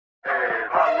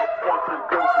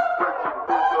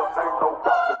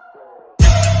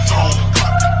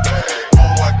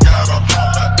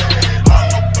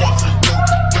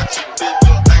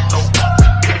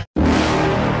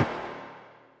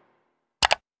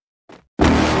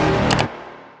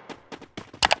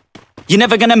You're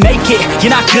never gonna make it,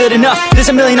 you're not good enough. There's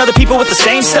a million other people with the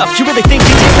same stuff. You really think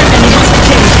you're different, and you must be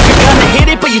kidding. Think you're gonna hit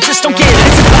it, but you just don't get it.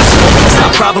 It's impossible, it's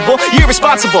not probable, you're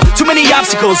irresponsible. Too many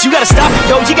obstacles, you gotta stop it,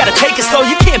 yo. You gotta take it slow,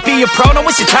 you can't be a pro, don't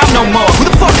waste your time no more. Who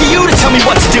the fuck are you to tell me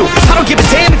what to do? I don't give a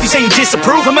damn if you say you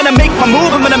disapprove. I'm gonna make my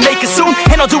move, I'm gonna make it soon.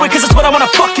 And I'll do it cause it's what I wanna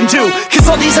fucking do.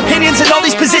 Cause all these opinions and all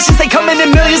these positions, they come in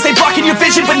millions, they blocking your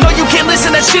vision. But no, you can't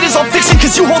listen, that shit is all fiction.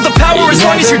 Cause you hold the power as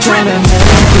long as you're driven.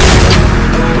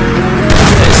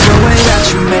 There's no way that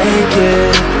you make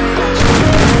it,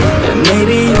 and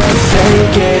maybe you can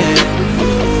fake it,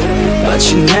 but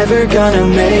you're never gonna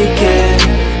make it.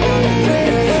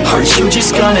 Aren't you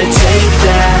just gonna take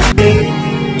that?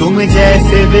 तुम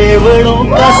जैसे बेवड़ों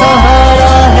का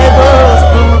सहारा है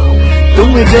दोस्तों,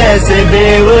 तुम जैसे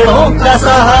बेवड़ों का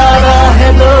सहारा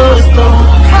है दोस्तों,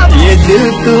 ये दिल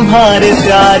तुम्हारे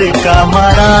प्यार का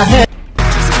मारा है.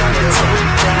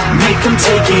 Make them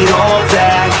take it all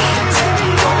back.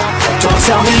 Don't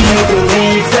tell me you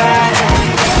believe that.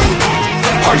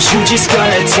 Aren't you just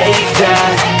gonna take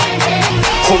that?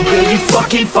 Or will you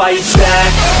fucking fight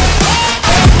back?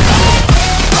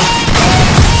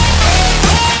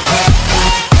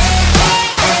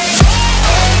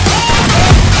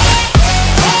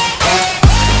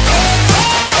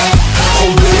 Or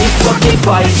will you fucking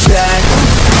fight back?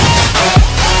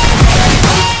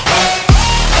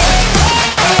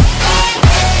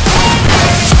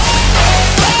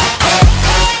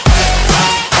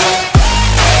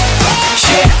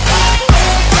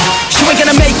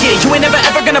 You ain't never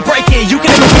ever gonna break it. You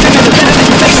can never win it, never better than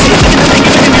you face it. You're gonna make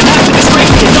it in your life with this break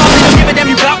it. No, I don't give a damn,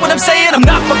 you got what I'm saying? I'm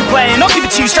not fucking playing, I'll give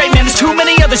it to you straight, man. There's too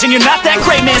many others and you're not that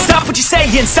great, man. Stop what you're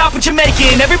saying, stop what you're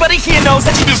making. Everybody here knows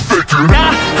that you're just faking.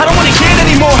 Nah, I don't wanna hear it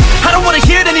anymore, I don't wanna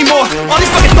hear it anymore. All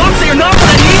these fucking thoughts, they are not what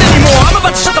I need anymore. I'm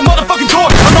about to shut the motherfucking door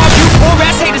on all you poor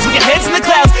ass haters with your heads in the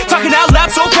clouds, talking out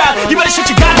loud so proud. You better shut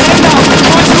your goddamn mouth,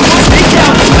 or you won't speak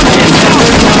out.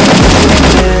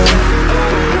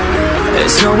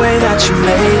 There's no way that you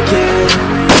make it,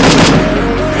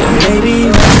 and maybe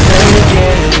you can fake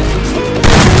it,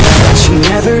 but you're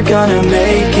never gonna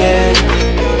make it.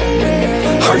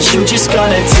 Aren't you just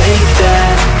gonna take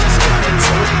that?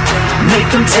 Make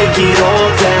them take it all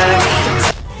back.